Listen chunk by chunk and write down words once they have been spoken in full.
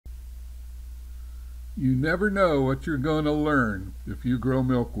You never know what you're going to learn if you grow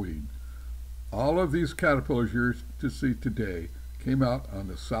milkweed. All of these caterpillars you're to see today came out on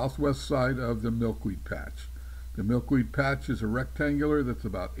the southwest side of the milkweed patch. The milkweed patch is a rectangular that's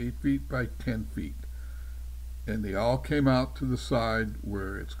about 8 feet by 10 feet. And they all came out to the side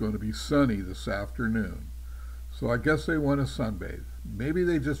where it's going to be sunny this afternoon. So I guess they want to sunbathe. Maybe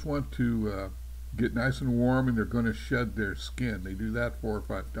they just want to get nice and warm and they're going to shed their skin. They do that 4 or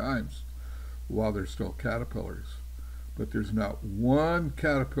 5 times while they're still caterpillars. But there's not one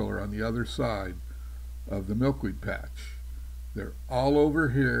caterpillar on the other side of the milkweed patch. They're all over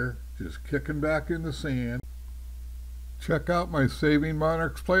here, just kicking back in the sand. Check out my Saving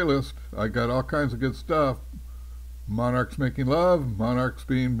Monarchs playlist. I got all kinds of good stuff. Monarchs making love, monarchs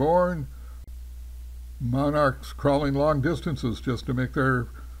being born, monarchs crawling long distances just to make their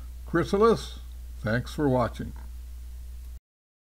chrysalis. Thanks for watching.